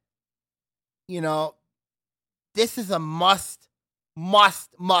Clarkston, this is a must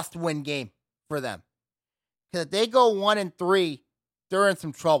win game for them. Because if they go 1-3, they're in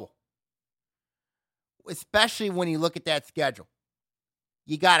some trouble. Especially when you look at that schedule.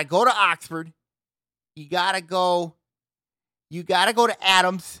 You got to go to Oxford. You got to go to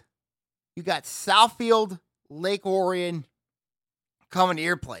Adams. You got Southfield, Lake Orion coming to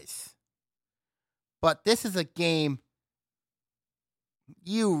your place. But this is a game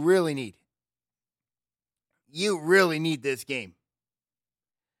you really need. You really need this game.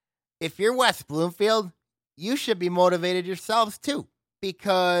 If you're West Bloomfield, you should be motivated yourselves too.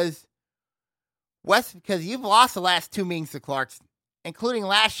 Because you've lost the last 2 meetings to Clarkston, including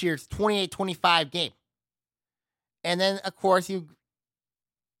last year's 28-25 game. And then, of course,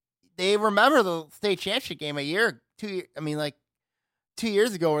 they remember the state championship game 2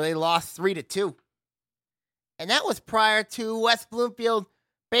 years ago where they lost 3-2. And that was prior to West Bloomfield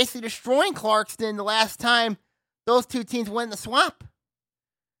basically destroying Clarkston the last time those 2 teams went in the swamp.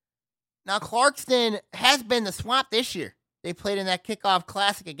 Now, Clarkston has been the swamp this year. They played in that kickoff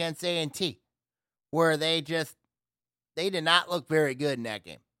classic against A&T, where they did not look very good in that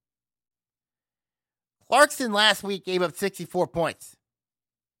game. Clarkston last week gave up 64 points.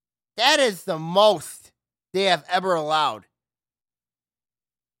 That is the most they have ever allowed.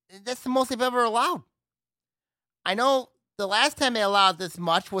 That's the most they've ever allowed. I know the last time they allowed this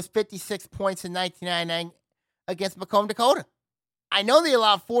much was 56 points in 1999 against Macomb, Dakota. I know they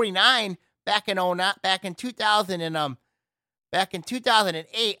allowed 49 back in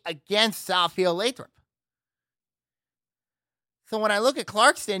 2008 against Southfield Lathrop. So when I look at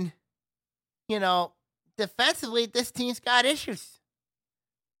Clarkston, defensively, this team's got issues.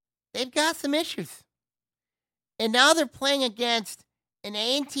 They've got some issues. And now they're playing against an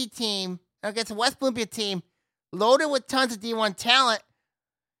A&T team, against a West Bloomfield team, loaded with tons of D1 talent,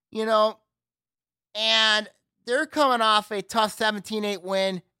 and they're coming off a tough 17-8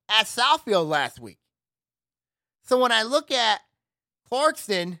 win at Southfield last week. So when I look at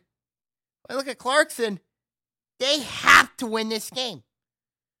Clarkston, they have to win this game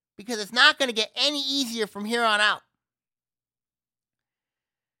because it's not going to get any easier from here on out.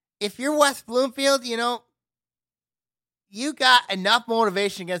 If you're West Bloomfield, you got enough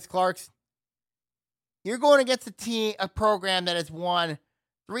motivation against Clarkston. You're going against a program that has won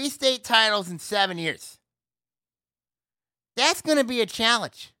 3 state titles in 7 years. That's going to be a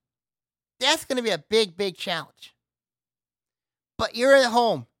challenge. That's going to be a big, big challenge. But you're at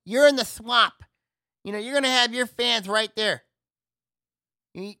home. You're in the swamp. You're going to have your fans right there.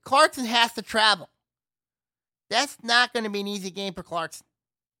 Clarkston has to travel. That's not going to be an easy game for Clarkston.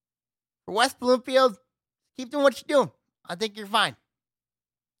 For West Bloomfield, keep doing what you're doing. I think you're fine.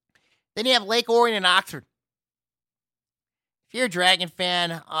 Then you have Lake Orion and Oxford. If you're a Dragon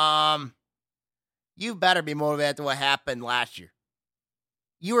fan, you better be motivated to what happened last year.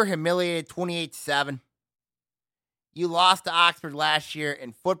 You were humiliated 28-7. You lost to Oxford last year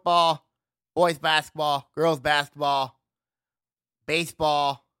in football, boys basketball, girls basketball,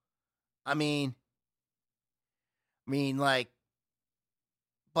 baseball.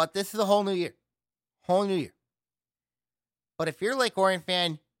 But this is a whole new year. But if you're a Lake Orion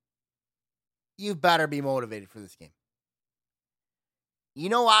fan, you better be motivated for this game.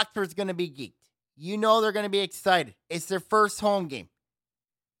 Oxford's going to be geeked. They're going to be excited. It's their first home game.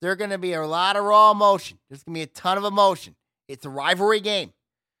 There's going to be a lot of raw emotion. There's going to be a ton of emotion. It's a rivalry game.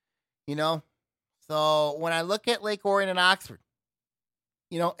 So when I look at Lake Orion and Oxford,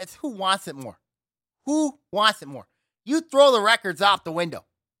 it's who wants it more. Who wants it more? You throw the records out the window.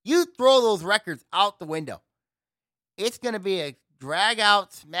 You throw those records out the window. It's going to be a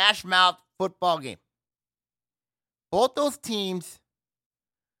drag-out, smash-mouth football game. Both those teams,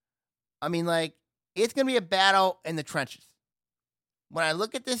 it's going to be a battle in the trenches. When I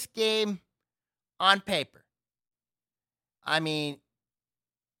look at this game on paper, Lake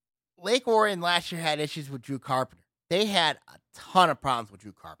Orion last year had issues with Drew Carpenter. They had a ton of problems with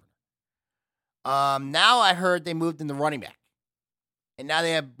Drew Carpenter. Now I heard they moved in the running back. And now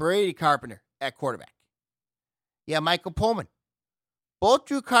they have Brady Carpenter at quarterback. Yeah, Michael Pullman. Both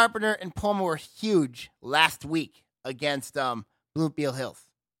Drew Carpenter and Pullman were huge last week against Bloomfield Hills.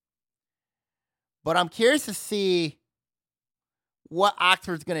 But I'm curious to see what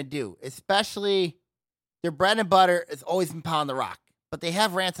Oxford's going to do, especially their bread and butter has always been pound the rock, but they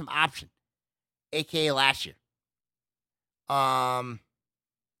have ran some option, a.k.a. last year. And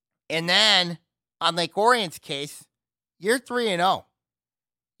then on Lake Orion's case, you're 3-0.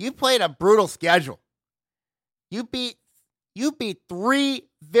 You played a brutal schedule. You beat 3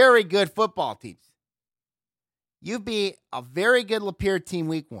 very good football teams. You beat a very good Lapeer team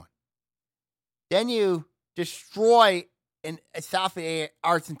week 1. Then you destroy a South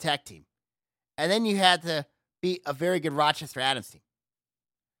Arts and Tech team. And then you had to beat a very good Rochester Adams team.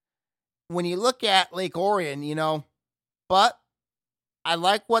 When you look at Lake Orion, but I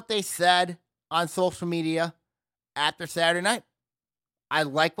like what they said on social media after Saturday night. I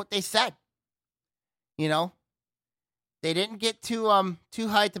like what they said. They didn't get too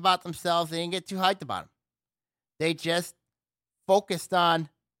hyped about themselves. They didn't get too hyped about them. They just focused on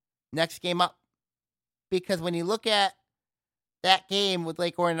next game up. Because when you look at that game with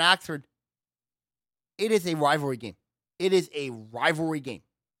Lake Orion and Oxford, it is a rivalry game. It is a rivalry game.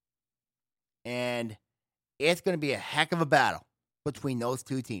 And it's going to be a heck of a battle between those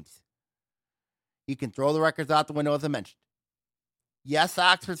two teams. You can throw the records out the window, as I mentioned. Yes,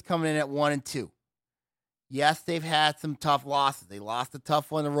 Oxford's coming in at 1-2. Yes, they've had some tough losses. They lost a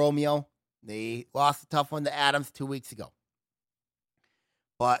tough one to Romeo. They lost a tough one to Adams 2 weeks ago.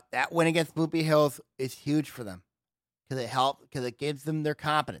 But that win against Bloomfield Hills is huge for them because it gives them their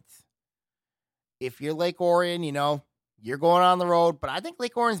confidence. If you're Lake Orion, you're going on the road. But I think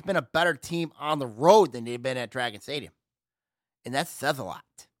Lake Orion's been a better team on the road than they've been at Dragon Stadium. And that says a lot.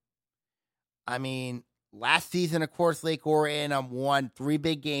 last season, of course, Lake Orion won 3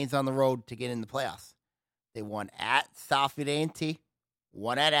 big games on the road to get in the playoffs. They won at Southfield A&T,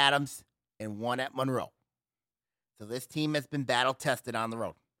 one at Adams, and one at Monroe. So this team has been battle-tested on the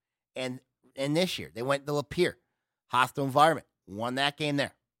road. And this year, they went to Lapeer, hostile environment, won that game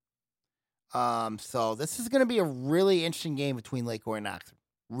there. So this is going to be a really interesting game between Lake Orion and Oxford.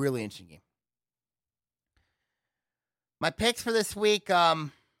 Really interesting game. My picks for this week, my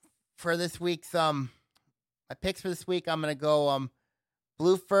picks for this week, I'm going to go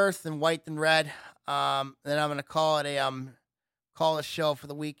blue first and white then red. Then I'm going to call it a show for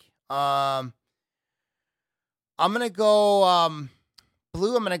the week. I'm going to go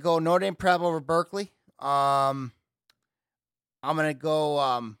blue. I'm going to go Notre Dame Prep over Berkeley. I'm going to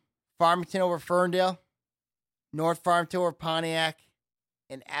go Farmington over Ferndale, North Farmington over Pontiac,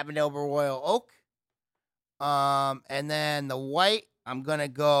 and Avondale over Royal Oak. And then the white, I'm going to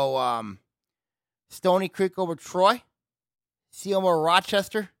go Stony Creek over Troy, Seymour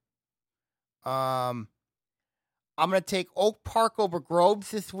Rochester. I'm going to take Oak Park over Groves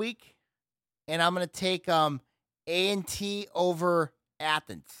this week, and I'm going to take A&T over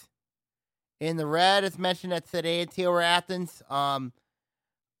Athens. In the red, as mentioned, that said A&T over Athens.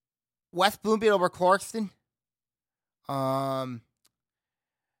 West Bloomfield over Clarkston.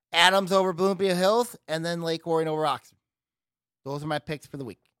 Adams over Bloomfield Hills, and then Lake Orion over Oxford. Those are my picks for the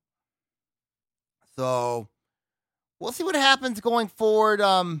week. So we'll see what happens going forward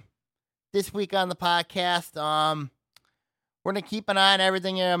this week on the podcast. We're going to keep an eye on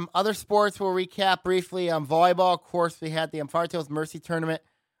everything. Other sports, we'll recap briefly. Volleyball, of course, we had the Far Tales Mercy tournament.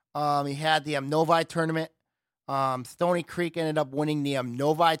 We had the Novi tournament. Stony Creek ended up winning the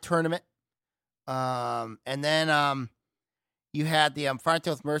Novi tournament. And then you had the Far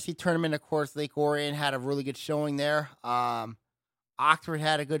Tales Mercy tournament. Of course, Lake Orion had a really good showing there. Oxford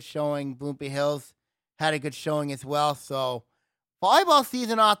had a good showing. Bloomfield Hills had a good showing as well. So volleyball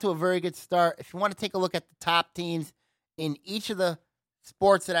season off to a very good start. If you want to take a look at the top teams in each of the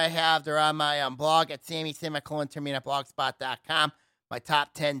sports that I have, they're on my blog at SammySemicolon.blogspot.com. My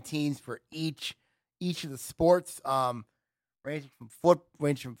top 10 teams for each of the sports, ranging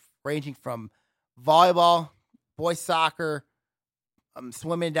from volleyball, boys soccer,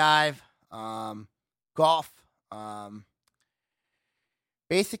 swim and dive, golf,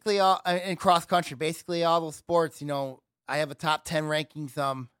 basically all, and cross country. Basically all those sports. I have a top 10 rankings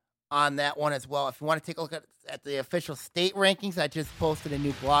on that one as well. If you want to take a look at the official state rankings, I just posted a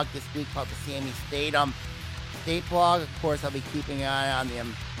new blog this week called the Sammy State blog. Of course, I'll be keeping an eye on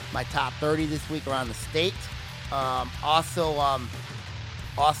my top 30 this week around the state. Also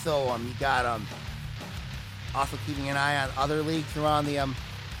keeping an eye on other leagues around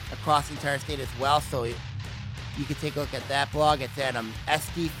across the entire state as well. So you can take a look at that blog. It's at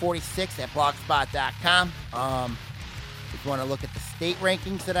SD46 at blogspot.com. If you want to look at the state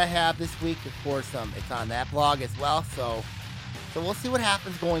rankings that I have this week, of course, it's on that blog as well. So we'll see what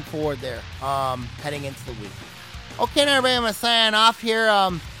happens going forward there, heading into the week. Okay, now everybody, I'm going to sign off here.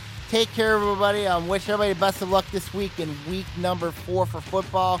 Take care, everybody. Wish everybody best of luck this week in week number 4 for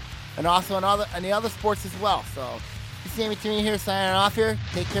football, and also in the other sports as well. So, this is Sammy Timmy here, signing off here.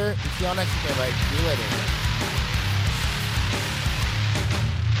 Take care, and see y'all next week, everybody. See you later.